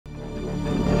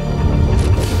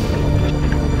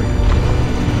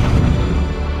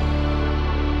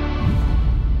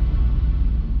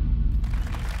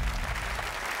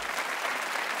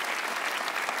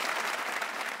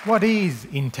What is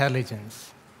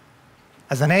intelligence?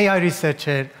 As an AI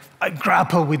researcher, I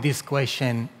grapple with this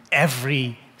question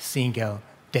every single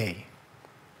day.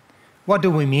 What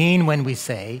do we mean when we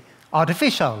say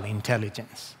artificial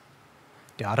intelligence?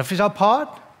 The artificial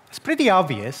part is pretty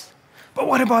obvious, but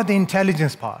what about the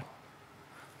intelligence part?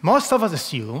 Most of us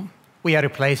assume we are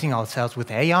replacing ourselves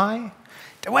with AI,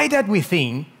 the way that we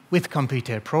think with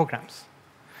computer programs.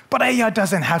 But AI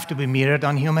doesn't have to be mirrored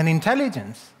on human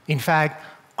intelligence. In fact,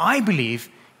 I believe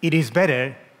it is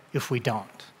better if we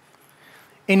don't.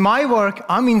 In my work,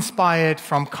 I'm inspired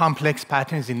from complex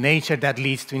patterns in nature that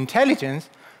leads to intelligence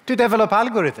to develop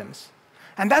algorithms.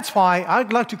 And that's why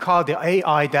I'd like to call the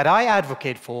AI that I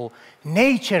advocate for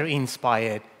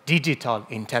nature-inspired digital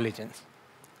intelligence.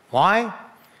 Why?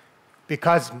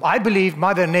 Because I believe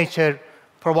Mother Nature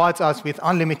provides us with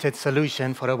unlimited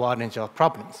solutions for a wide range of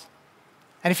problems.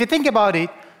 And if you think about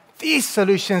it, these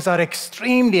solutions are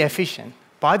extremely efficient.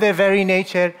 By their very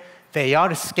nature, they are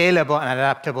scalable and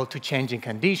adaptable to changing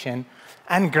conditions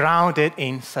and grounded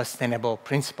in sustainable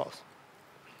principles.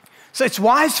 So it's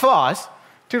wise for us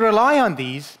to rely on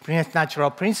these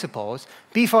natural principles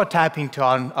before tapping into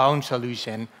our own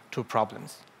solution to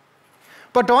problems.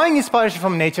 But drawing inspiration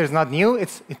from nature is not new.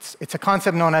 It's a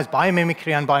concept known as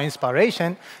biomimicry and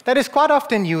bioinspiration that is quite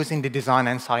often used in the design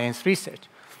and science research.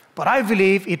 But I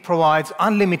believe it provides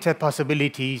unlimited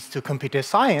possibilities to computer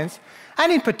science,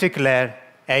 and in particular,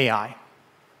 AI.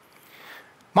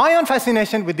 My own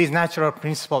fascination with these natural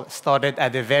principles started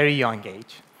at a very young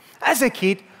age. As a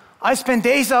kid, I spent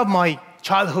days of my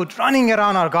childhood running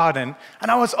around our garden, and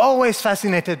I was always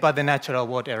fascinated by the natural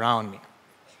world around me.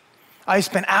 I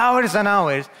spent hours and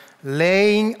hours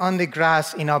laying on the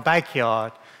grass in our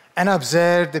backyard and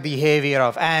observed the behavior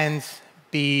of ants,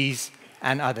 bees,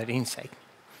 and other insects.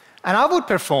 And I would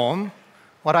perform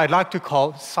what I'd like to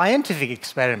call scientific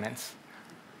experiments,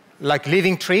 like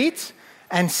living treats,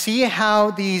 and see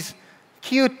how these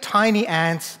cute tiny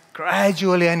ants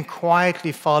gradually and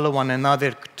quietly follow one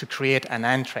another to create an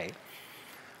ant trail.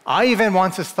 I even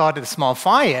once started a small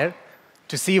fire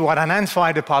to see what an ant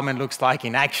fire department looks like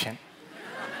in action.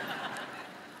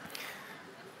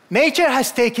 Nature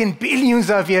has taken billions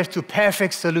of years to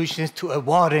perfect solutions to a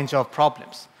wide range of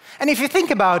problems. And if you think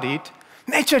about it,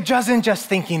 nature doesn't just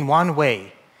think in one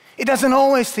way. It doesn't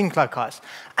always think like us.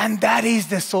 And that is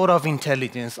the sort of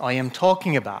intelligence I am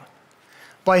talking about.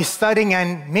 By studying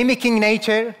and mimicking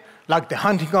nature, like the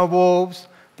hunting of wolves,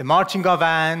 the marching of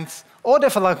ants, or the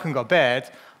flocking of birds,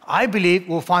 I believe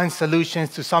we'll find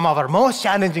solutions to some of our most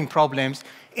challenging problems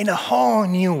in a whole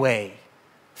new way,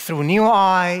 through new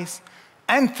eyes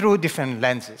and through different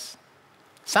lenses.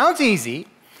 Sounds easy,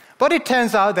 but it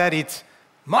turns out that it's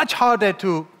much harder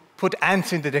to put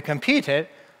ants into the computer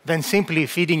than simply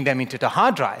feeding them into the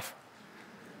hard drive.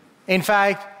 In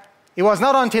fact, it was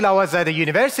not until I was at a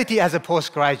university as a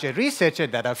postgraduate researcher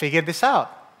that I figured this out.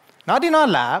 Not in our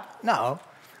lab, no,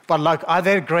 but like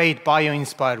other great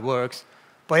bio-inspired works,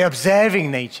 by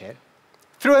observing nature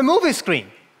through a movie screen.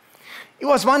 It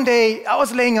was one day, I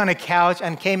was laying on a couch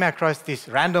and came across this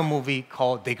random movie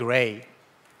called The Grey.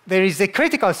 There is a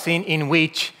critical scene in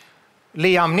which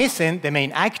Liam Neeson, the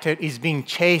main actor, is being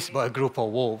chased by a group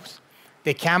of wolves.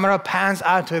 The camera pans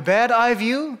out to a bird-eye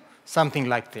view, something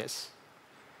like this.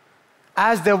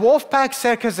 As the wolf pack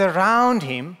circles around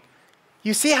him,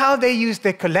 you see how they use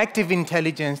their collective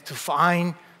intelligence to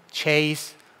find,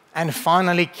 chase, and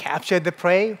finally capture the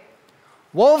prey.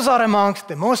 Wolves are amongst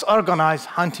the most organized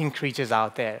hunting creatures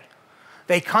out there.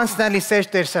 They constantly search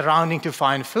their surroundings to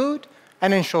find food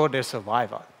and ensure their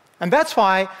survival. And that's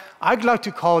why I'd like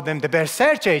to call them the bear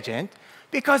search agent,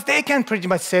 because they can pretty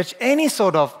much search any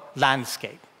sort of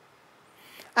landscape.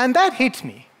 And that hit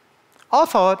me. I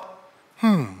thought,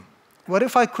 what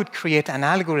if I could create an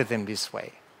algorithm this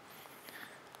way?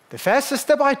 The first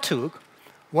step I took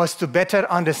was to better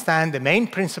understand the main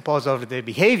principles of their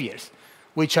behaviors,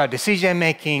 which are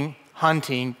decision-making,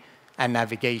 hunting, and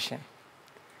navigation.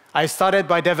 I started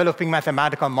by developing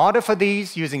mathematical models for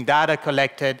these using data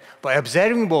collected by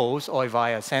observing wolves or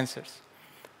via sensors.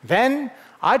 Then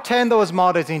I turned those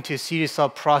models into a series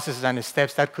of processes and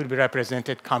steps that could be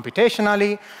represented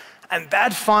computationally, and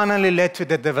that finally led to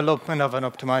the development of an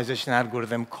optimization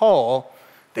algorithm called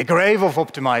the Grave of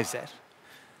Optimizer.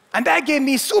 And that gave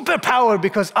me superpower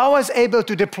because I was able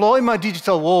to deploy my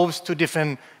digital wolves to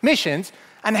different missions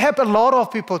and help a lot of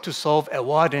people to solve a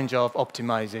wide range of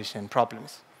optimization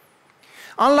problems.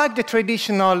 Unlike the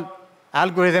traditional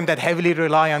algorithm that heavily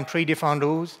rely on predefined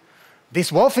rules, this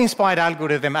wolf-inspired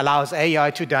algorithm allows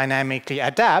AI to dynamically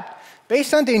adapt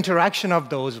based on the interaction of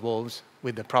those wolves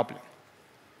with the problem.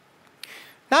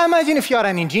 Now imagine if you are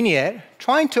an engineer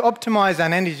trying to optimize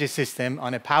an energy system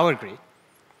on a power grid.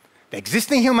 The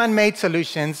existing human-made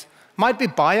solutions might be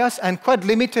biased and quite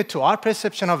limited to our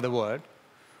perception of the world.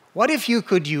 What if you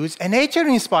could use a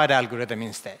nature-inspired algorithm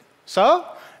instead? So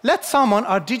let's summon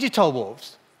our digital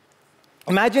wolves.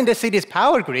 Imagine the city's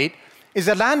power grid is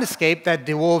a landscape that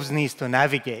the wolves need to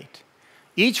navigate.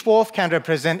 Each wolf can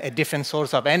represent a different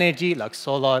source of energy, like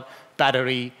solar,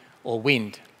 battery, or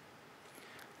wind.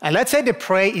 And let's say the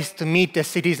prey is to meet the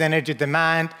city's energy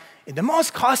demand in the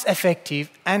most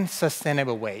cost-effective and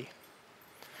sustainable way.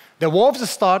 The wolves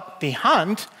start the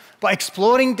hunt by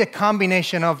exploring the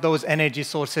combination of those energy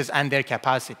sources and their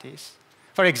capacities.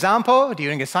 For example,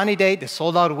 during a sunny day, the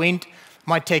solar wind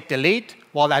might take the lead,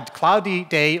 while at cloudy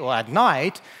day or at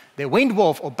night, the wind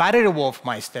wolf or battery wolf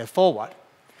might step forward.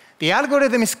 The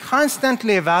algorithm is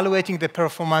constantly evaluating the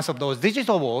performance of those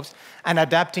digital wolves and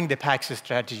adapting the pack's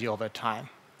strategy over time.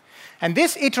 And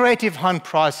this iterative hunt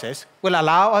process will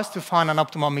allow us to find an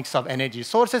optimal mix of energy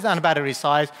sources and battery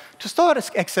size to store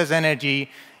excess energy,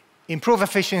 improve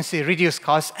efficiency, reduce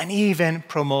costs, and even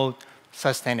promote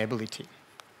sustainability.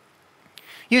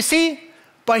 You see,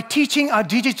 by teaching our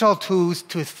digital tools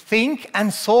to think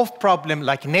and solve problems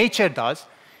like nature does,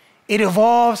 it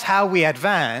evolves how we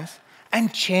advance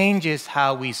and changes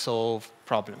how we solve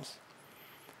problems.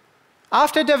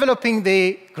 After developing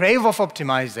the Grave of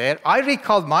Optimizer, I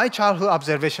recalled my childhood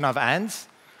observation of ants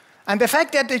and the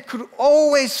fact that they could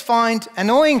always find,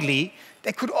 annoyingly,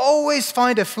 they could always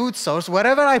find a food source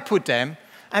wherever I put them,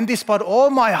 and despite all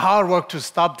my hard work to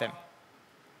stop them.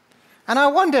 And I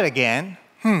wonder again,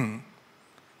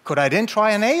 could I then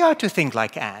try an AI to think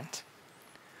like ant?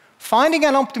 Finding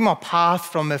an optimal path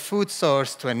from a food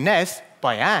source to a nest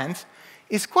by ants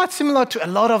is quite similar to a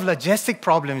lot of logistic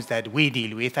problems that we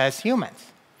deal with as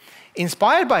humans.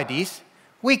 Inspired by this,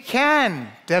 we can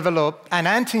develop an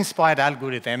ant-inspired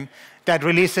algorithm that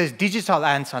releases digital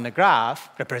ants on a graph,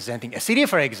 representing a city,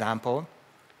 for example.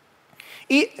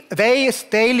 They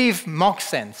leave mock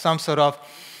scent, some sort of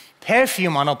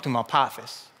perfume on optimal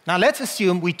paths. Now let's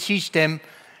assume we teach them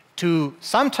to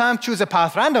sometimes choose a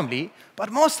path randomly, but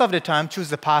most of the time choose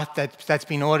the path that's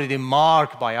been already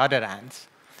marked by other ants.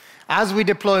 As we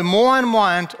deploy more and more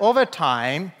ants over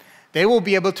time, they will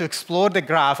be able to explore the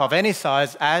graph of any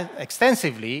size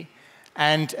extensively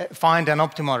and find an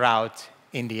optimal route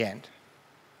in the end.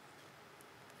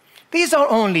 These are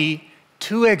only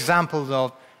two examples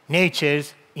of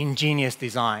nature's ingenious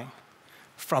design.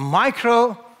 From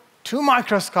micro to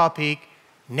microscopic,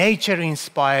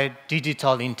 nature-inspired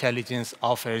digital intelligence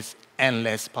offers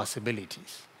endless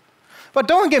possibilities. But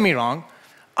don't get me wrong,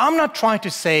 I'm not trying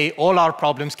to say all our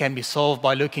problems can be solved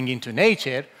by looking into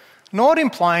nature, nor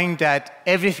implying that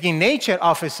everything in nature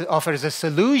offers a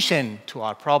solution to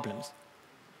our problems.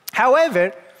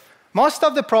 However, most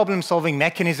of the problem-solving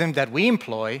mechanisms that we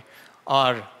employ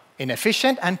are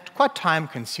inefficient and quite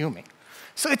time-consuming.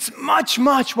 So it's much,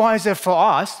 much wiser for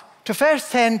us to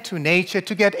first turn to nature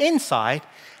to get insight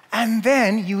and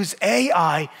then use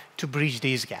AI to bridge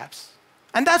these gaps.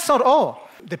 And that's not all.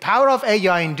 The power of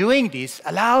AI in doing this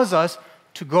allows us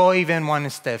to go even one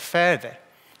step further.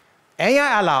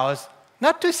 AI allows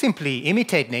not to simply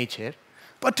imitate nature,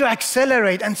 but to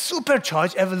accelerate and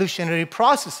supercharge evolutionary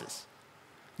processes.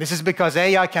 This is because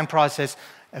AI can process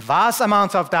vast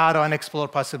amounts of data and explore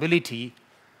possibility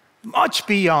much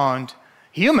beyond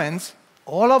humans,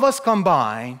 all of us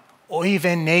combined, or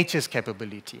even nature's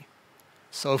capability.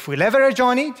 So if we leverage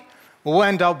on it, we'll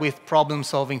end up with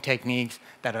problem-solving techniques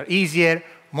that are easier,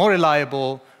 more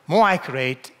reliable, more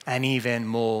accurate, and even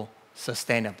more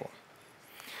sustainable.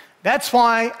 That's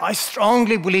why I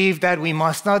strongly believe that we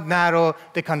must not narrow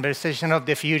the conversation of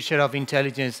the future of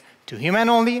intelligence to human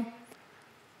only.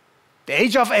 The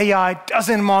age of AI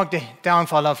doesn't mark the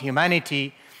downfall of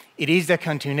humanity. It is the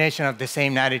continuation of the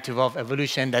same narrative of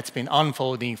evolution that's been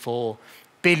unfolding for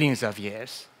billions of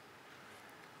years.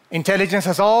 Intelligence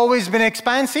has always been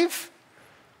expansive,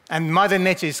 and Mother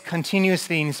Nature is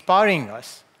continuously inspiring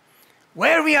us.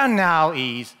 Where we are now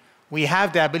is we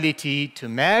have the ability to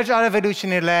merge our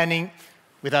evolutionary learning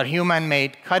with our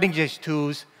human-made cutting-edge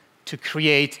tools to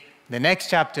create the next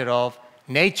chapter of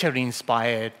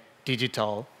nature-inspired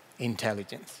digital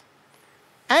intelligence.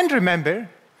 And remember,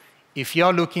 if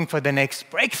you're looking for the next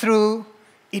breakthrough,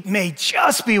 it may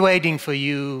just be waiting for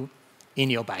you in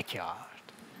your backyard.